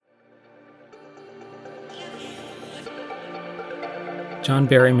John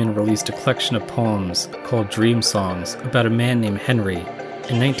Berryman released a collection of poems called Dream Songs about a man named Henry.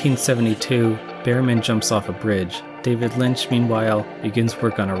 In 1972, Berryman jumps off a bridge. David Lynch, meanwhile, begins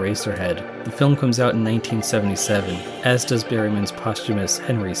work on Eraserhead. The film comes out in 1977, as does Berryman's posthumous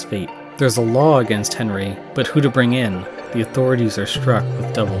Henry's Fate. There's a law against Henry, but who to bring in? The authorities are struck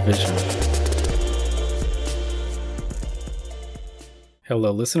with double vision.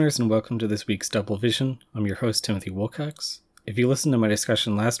 Hello listeners, and welcome to this week's Double Vision. I'm your host, Timothy Wilcox. If you listened to my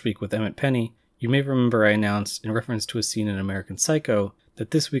discussion last week with Emmett Penny, you may remember I announced, in reference to a scene in American Psycho, that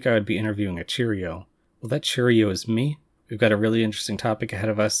this week I would be interviewing a Cheerio. Well, that Cheerio is me. We've got a really interesting topic ahead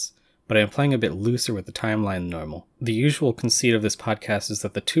of us, but I am playing a bit looser with the timeline than normal. The usual conceit of this podcast is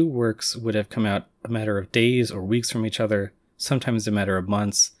that the two works would have come out a matter of days or weeks from each other, sometimes a matter of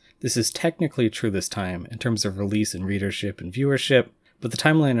months. This is technically true this time, in terms of release and readership and viewership, but the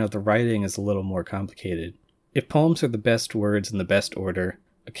timeline of the writing is a little more complicated. If poems are the best words in the best order,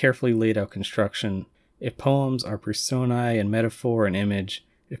 a carefully laid out construction, if poems are personae and metaphor and image,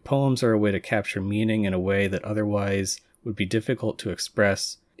 if poems are a way to capture meaning in a way that otherwise would be difficult to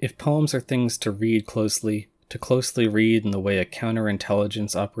express, if poems are things to read closely, to closely read in the way a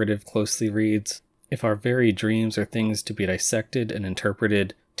counterintelligence operative closely reads, if our very dreams are things to be dissected and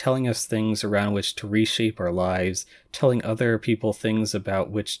interpreted, telling us things around which to reshape our lives, telling other people things about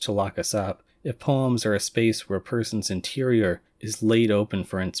which to lock us up, if poems are a space where a person's interior is laid open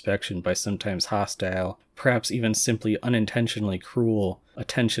for inspection by sometimes hostile, perhaps even simply unintentionally cruel,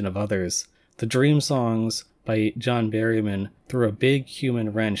 attention of others, the Dream Songs by John Berryman threw a big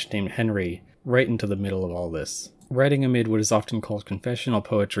human wrench named Henry right into the middle of all this. Writing amid what is often called confessional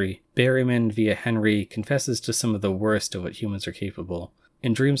poetry, Berryman via Henry confesses to some of the worst of what humans are capable.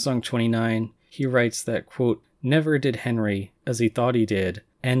 In Dream Song 29, he writes that, quote, "Never did Henry, as he thought he did,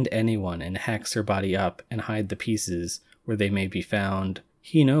 end anyone and hacks her body up and hide the pieces where they may be found.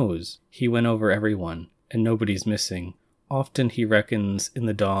 He knows. He went over everyone, and nobody's missing. Often he reckons in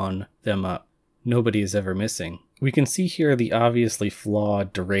the dawn them up. Nobody is ever missing." We can see here the obviously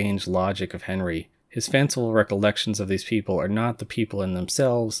flawed, deranged logic of Henry. His fanciful recollections of these people are not the people in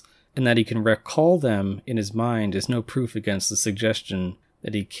themselves, and that he can recall them in his mind is no proof against the suggestion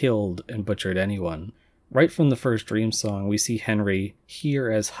that he killed and butchered anyone. Right from the first Dream Song, we see Henry,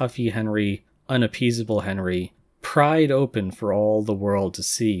 here as Huffy Henry, unappeasable Henry, pried open for all the world to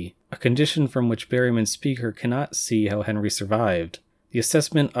see, a condition from which Berryman's speaker cannot see how Henry survived. The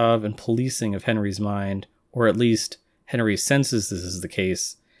assessment of and policing of Henry's mind, or at least Henry senses this is the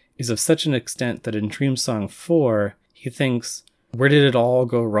case, is of such an extent that in Dream Song 4, he thinks, "Where did it all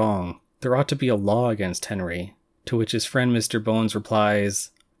go wrong? There ought to be a law against Henry," to which his friend Mr. Bones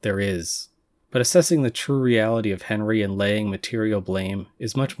replies, "There is." But assessing the true reality of Henry and laying material blame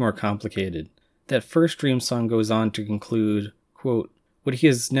is much more complicated. That first Dream Song goes on to conclude, quote, "What he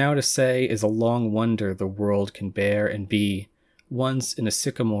has now to say is a long wonder the world can bear and be. Once in a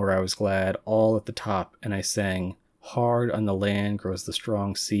sycamore I was glad, all at the top, and I sang, hard on the land grows the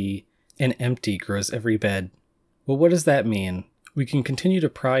strong sea, and empty grows every bed." Well, what does that mean? We can continue to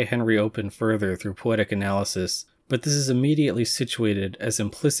pry Henry open further through poetic analysis, but this is immediately situated as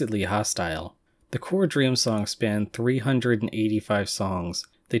implicitly hostile. The core Dream Songs span 385 songs.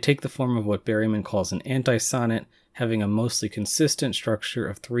 They take the form of what Berryman calls an anti-sonnet, having a mostly consistent structure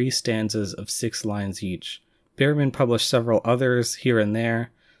of 3 stanzas of 6 lines each. Berryman published several others here and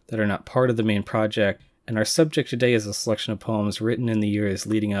there that are not part of the main project, and our subject today is a selection of poems written in the years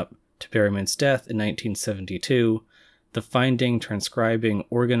leading up to Berryman's death in 1972, the finding, transcribing,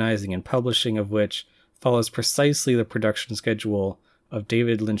 organizing, and publishing of which follows precisely the production schedule of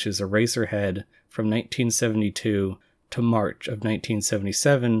David Lynch's Eraserhead from 1972 to March of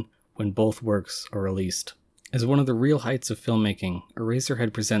 1977, when both works are released. As one of the real heights of filmmaking,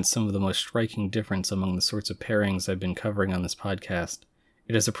 Eraserhead presents some of the most striking difference among the sorts of pairings I've been covering on this podcast.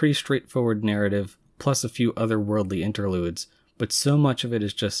 It has a pretty straightforward narrative, plus a few otherworldly interludes, but so much of it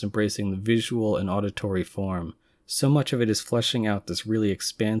is just embracing the visual and auditory form. So much of it is fleshing out this really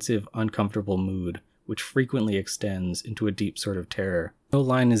expansive, uncomfortable mood, which frequently extends into a deep sort of terror. No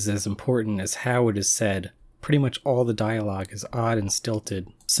line is as important as how it is said. Pretty much all the dialogue is odd and stilted.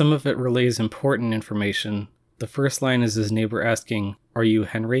 Some of it relays important information. The first line is his neighbor asking, "Are you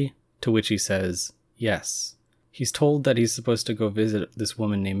Henry?" To which he says, "Yes." He's told that he's supposed to go visit this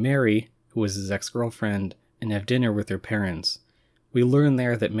woman named Mary, who was his ex-girlfriend, and have dinner with her parents. We learn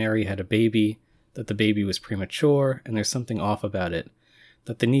there that Mary had a baby, that the baby was premature, and there's something off about it,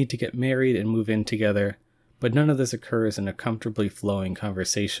 that they need to get married and move in together, but none of this occurs in a comfortably flowing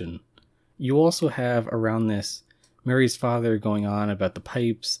conversation. You also have, around this, Mary's father going on about the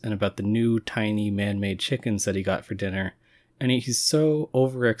pipes and about the new tiny man-made chickens that he got for dinner, and he's so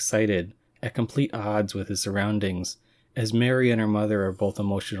overexcited, at complete odds with his surroundings, as Mary and her mother are both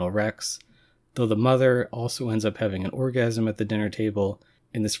emotional wrecks, though the mother also ends up having an orgasm at the dinner table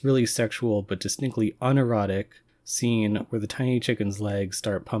in this really sexual but distinctly unerotic scene where the tiny chicken's legs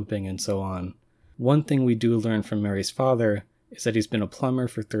start pumping and so on. One thing we do learn from Mary's father is that he's been a plumber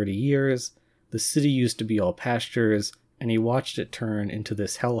for 30 years, the city used to be all pastures, and he watched it turn into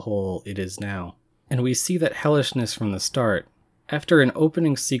this hellhole it is now. And we see that hellishness from the start. After an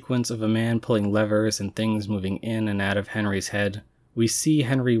opening sequence of a man pulling levers and things moving in and out of Henry's head, we see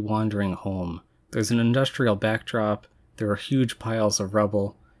Henry wandering home. There's an industrial backdrop, there are huge piles of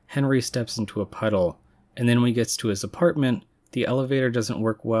rubble, Henry steps into a puddle, and then when he gets to his apartment, the elevator doesn't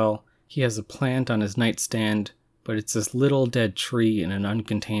work well, he has a plant on his nightstand, but it's this little dead tree in an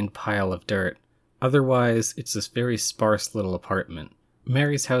uncontained pile of dirt. Otherwise, it's this very sparse little apartment.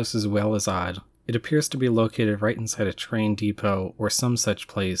 Mary's house as well is odd. It appears to be located right inside a train depot or some such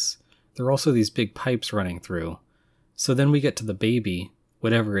place. There are also these big pipes running through. So then we get to the baby,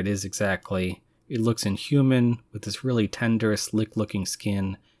 whatever it is exactly. It looks inhuman, with this really tender, slick-looking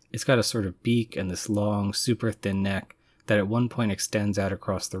skin. It's got a sort of beak and this long, super thin neck that at one point extends out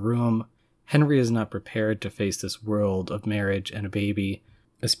across the room. Henry is not prepared to face this world of marriage and a baby,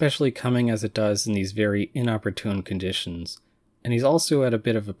 especially coming as it does in these very inopportune conditions. And he's also at a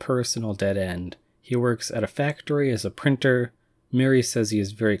bit of a personal dead end. He works at a factory as a printer. Mary says he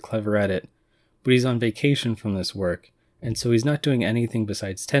is very clever at it, but he's on vacation from this work, and so he's not doing anything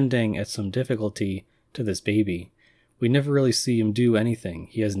besides tending at some difficulty to this baby. We never really see him do anything.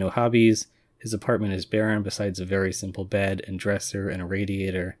 He has no hobbies, his apartment is barren besides a very simple bed and dresser and a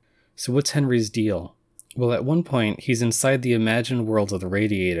radiator. So what's Henry's deal? Well, at one point, he's inside the imagined world of the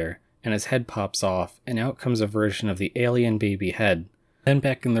radiator, and his head pops off, and out comes a version of the alien baby head. Then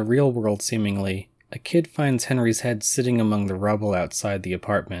back in the real world, seemingly, a kid finds Henry's head sitting among the rubble outside the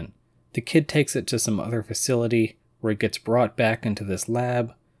apartment. The kid takes it to some other facility, where it gets brought back into this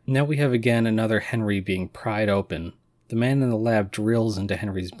lab. Now we have again another Henry being pried open. The man in the lab drills into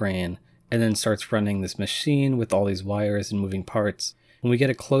Henry's brain, and then starts running this machine with all these wires and moving parts. When we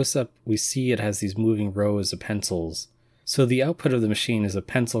get a close-up, we see it has these moving rows of pencils. So the output of the machine is a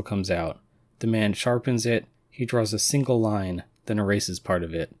pencil comes out. The man sharpens it, he draws a single line, then erases part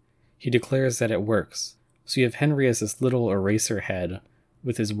of it. He declares that it works. So you have Henry as this little eraser head,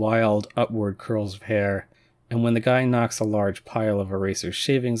 with his wild, upward curls of hair, and when the guy knocks a large pile of eraser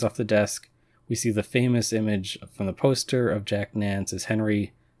shavings off the desk, we see the famous image from the poster of Jack Nance as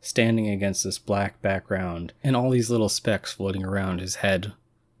Henry standing against this black background, and all these little specks floating around his head.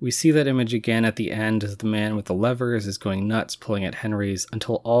 We see that image again at the end as the man with the levers is going nuts pulling at Henry's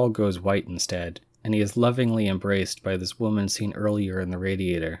until all goes white instead, and he is lovingly embraced by this woman seen earlier in the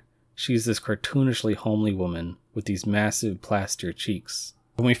radiator. She's this cartoonishly homely woman with these massive plaster cheeks.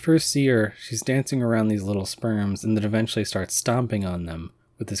 When we first see her, she's dancing around these little sperms and then eventually starts stomping on them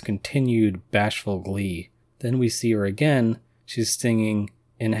with this continued bashful glee. Then we see her again, she's singing,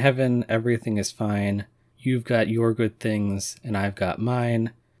 "In heaven everything is fine, you've got your good things and I've got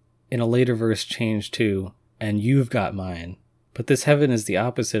mine." In a later verse changed to, "and you've got mine." But this heaven is the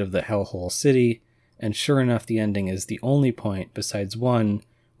opposite of the hellhole city, and sure enough the ending is the only point, besides one,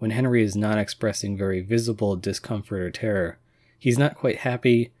 when Henry is not expressing very visible discomfort or terror. He's not quite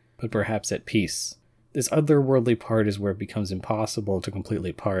happy, but perhaps at peace. This otherworldly part is where it becomes impossible to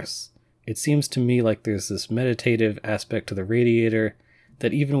completely parse. It seems to me like there's this meditative aspect to the radiator,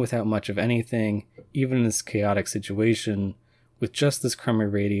 that even without much of anything, even in this chaotic situation, with just this crummy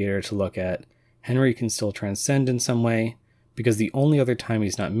radiator to look at, Henry can still transcend in some way, because the only other time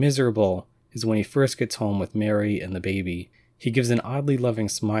he's not miserable is when he first gets home with Mary and the baby. He gives an oddly loving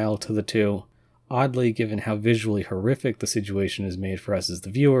smile to the two, oddly given how visually horrific the situation is made for us as the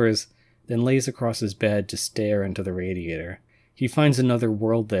viewers, then lays across his bed to stare into the radiator. He finds another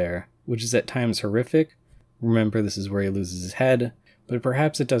world there, which is at times horrific. Remember, this is where he loses his head, but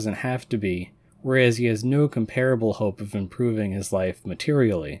perhaps it doesn't have to be, whereas he has no comparable hope of improving his life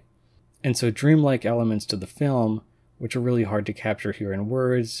materially. And so dreamlike elements to the film, which are really hard to capture here in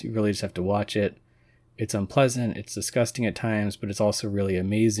words, you really just have to watch it. It's unpleasant, it's disgusting at times, but it's also really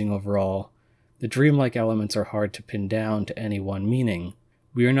amazing overall. The dreamlike elements are hard to pin down to any one meaning.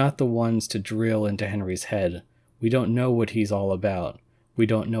 We are not the ones to drill into Henry's head. We don't know what he's all about. We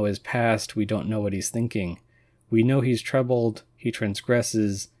don't know his past, we don't know what he's thinking. We know he's troubled, he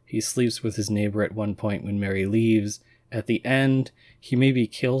transgresses, he sleeps with his neighbor at one point when Mary leaves. At the end, he maybe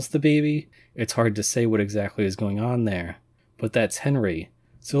kills the baby. It's hard to say what exactly is going on there. But that's Henry.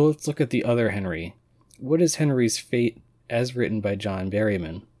 So let's look at the other Henry. What is Henry's fate as written by John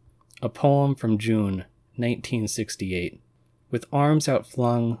Berryman? A poem from June 1968. With arms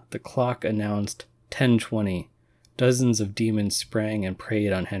outflung, the clock announced 10:20. Dozens of demons sprang and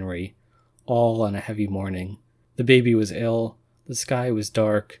preyed on Henry, all on a heavy morning. The baby was ill, the sky was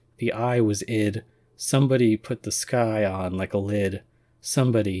dark, the eye was id. Somebody put the sky on like a lid.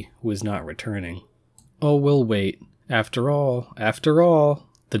 Somebody who was not returning. Oh, we'll wait. After all,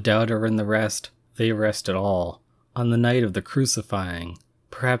 the doubter and the rest, they rested all. On the night of the crucifying,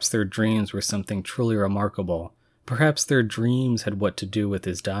 perhaps their dreams were something truly remarkable. Perhaps their dreams had what to do with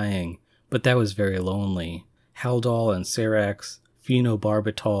his dying, but that was very lonely. Haldol and Serax,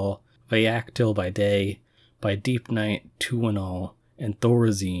 phenobarbital, Viactil by day, by deep night Tuinal, and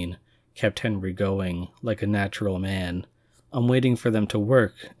Thorazine kept Henry going like a natural man. I'm waiting for them to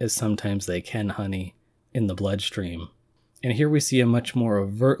work, as sometimes they can, honey, in the bloodstream. And here we see a much more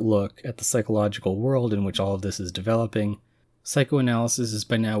overt look at the psychological world in which all of this is developing. Psychoanalysis is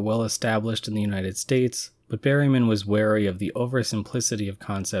by now well established in the United States, but Berryman was wary of the oversimplicity of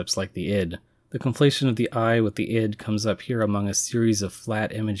concepts like the id. The conflation of the I with the id comes up here among a series of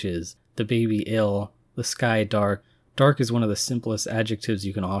flat images. The baby ill, the sky dark. Dark is one of the simplest adjectives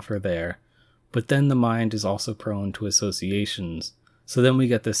you can offer there. But then the mind is also prone to associations. So then we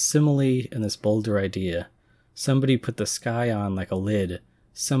get this simile and this bolder idea. Somebody put the sky on like a lid.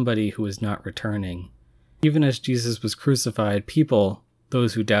 Somebody who is not returning. Even as Jesus was crucified, people,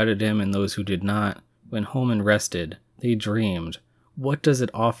 those who doubted him and those who did not, went home and rested. They dreamed. What does it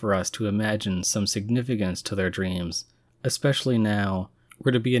offer us to imagine some significance to their dreams, especially now,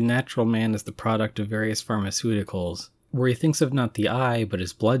 where to be a natural man is the product of various pharmaceuticals, where he thinks of not the eye but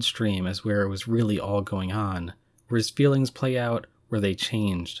his bloodstream as where it was really all going on, where his feelings play out, where they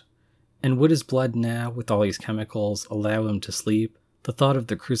changed. And would his blood now, with all these chemicals, allow him to sleep? The thought of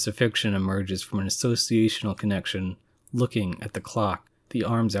the crucifixion emerges from an associational connection, looking at the clock, the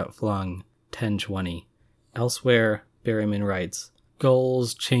arms outflung, 10:20. Elsewhere, Berryman writes,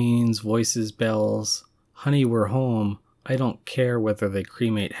 "Gulls, chains, voices, bells. Honey, we're home. I don't care whether they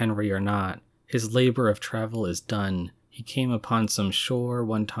cremate Henry or not. His labor of travel is done. He came upon some shore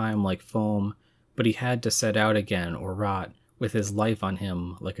one time like foam, but he had to set out again or rot, with his life on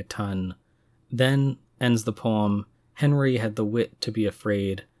him like a ton." Then, ends the poem, Henry had the wit to be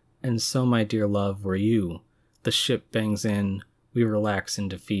afraid, and so, my dear love, were you. The ship bangs in, we relax in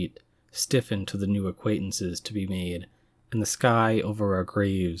defeat, stiffen to the new acquaintances to be made, and the sky over our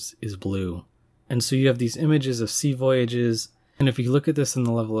graves is blue. And so you have these images of sea voyages, and if you look at this in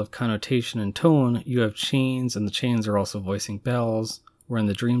the level of connotation and tone, you have chains, and the chains are also voicing bells, where in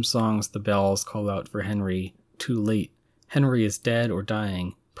the dream songs the bells call out for Henry, too late. Henry is dead or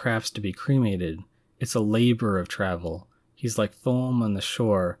dying, perhaps to be cremated. It's a labor of travel. He's like foam on the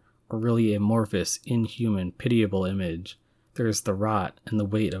shore, a really amorphous, inhuman, pitiable image. There is the rot and the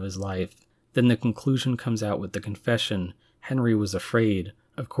weight of his life. Then the conclusion comes out with the confession. Henry was afraid.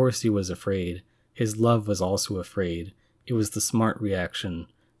 Of course he was afraid. His love was also afraid. It was the smart reaction.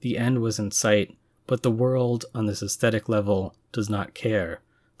 The end was in sight, but the world, on this aesthetic level, does not care.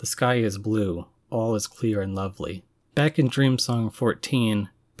 The sky is blue. All is clear and lovely. Back in Dream Song 14,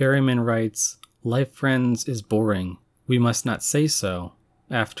 Berryman writes, "Life, friends, is boring. We must not say so.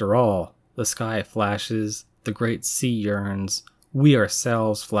 After all, the sky flashes, the great sea yearns, we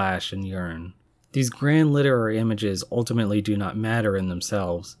ourselves flash and yearn." These grand literary images ultimately do not matter in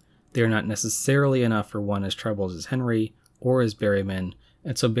themselves. They are not necessarily enough for one as troubled as Henry or as Berryman,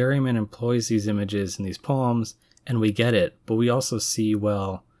 and so Berryman employs these images in these poems, and we get it, but we also see,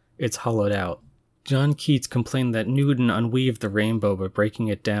 well, it's hollowed out. John Keats complained that Newton unweaved the rainbow by breaking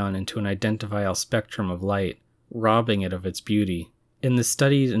it down into an identifiable spectrum of light, robbing it of its beauty. In the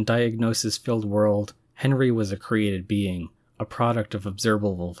studied and diagnosis-filled world, Henry was a created being, a product of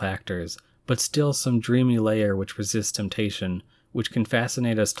observable factors, but still some dreamy layer which resists temptation, which can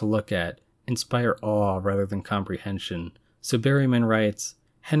fascinate us to look at, inspire awe rather than comprehension. So Berryman writes,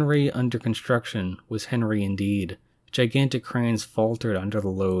 "Henry under construction was Henry indeed. Gigantic cranes faltered under the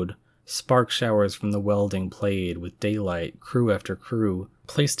load. Spark showers from the welding played with daylight, crew after crew,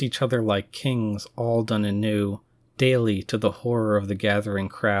 placed each other like kings, all done anew, daily to the horror of the gathering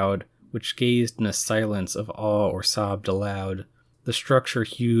crowd, which gazed in a silence of awe or sobbed aloud. The structure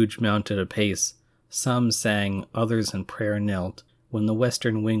huge mounted apace. Some sang, others in prayer knelt. When the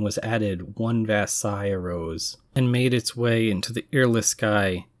western wing was added, one vast sigh arose, and made its way into the earless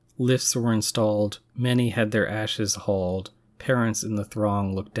sky. Lifts were installed, many had their ashes hauled. Parents in the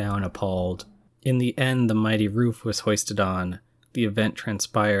throng looked down appalled. In the end the mighty roof was hoisted on. The event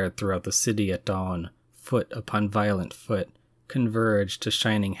transpired throughout the city at dawn. Foot upon violent foot converged to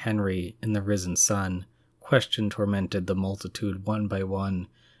shining Henry in the risen sun. Question tormented the multitude one by one,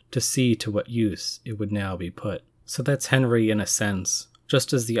 to see to what use it would now be put." So that's Henry in a sense,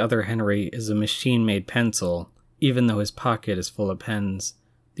 just as the other Henry is a machine-made pencil, even though his pocket is full of pens.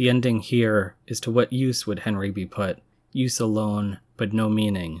 The ending here is to what use would Henry be put? Use alone, but no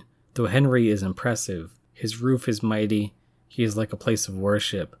meaning. Though Henry is impressive, his roof is mighty, he is like a place of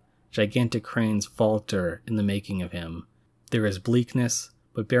worship. Gigantic cranes falter in the making of him. There is bleakness,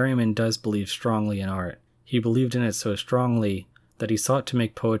 but Berryman does believe strongly in art. He believed in it so strongly that he sought to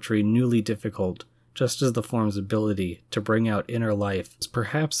make poetry newly difficult, just as the form's ability to bring out inner life is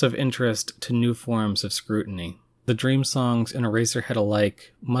perhaps of interest to new forms of scrutiny. The dream songs and Eraserhead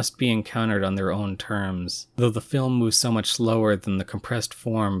alike must be encountered on their own terms, though the film moves so much slower than the compressed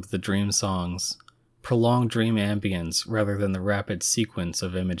form of the dream songs. Prolonged dream ambience rather than the rapid sequence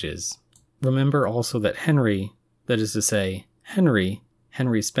of images. Remember also that Henry, that is to say, Henry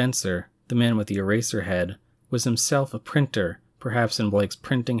Spencer, the man with the Eraserhead, was himself a printer, perhaps in Blake's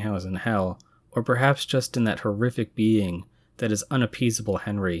printing house in hell, or perhaps just in that horrific being that is unappeasable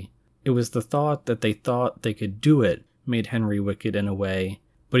Henry. It was the thought that they thought they could do it made Henry wicked in a way,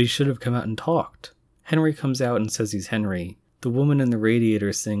 but he should have come out and talked. Henry comes out and says he's Henry. The woman in the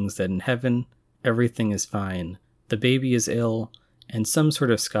radiator sings that in heaven, everything is fine. The baby is ill, and some sort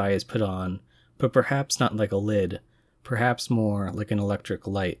of sky is put on, but perhaps not like a lid, perhaps more like an electric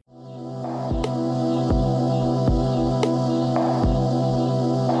light.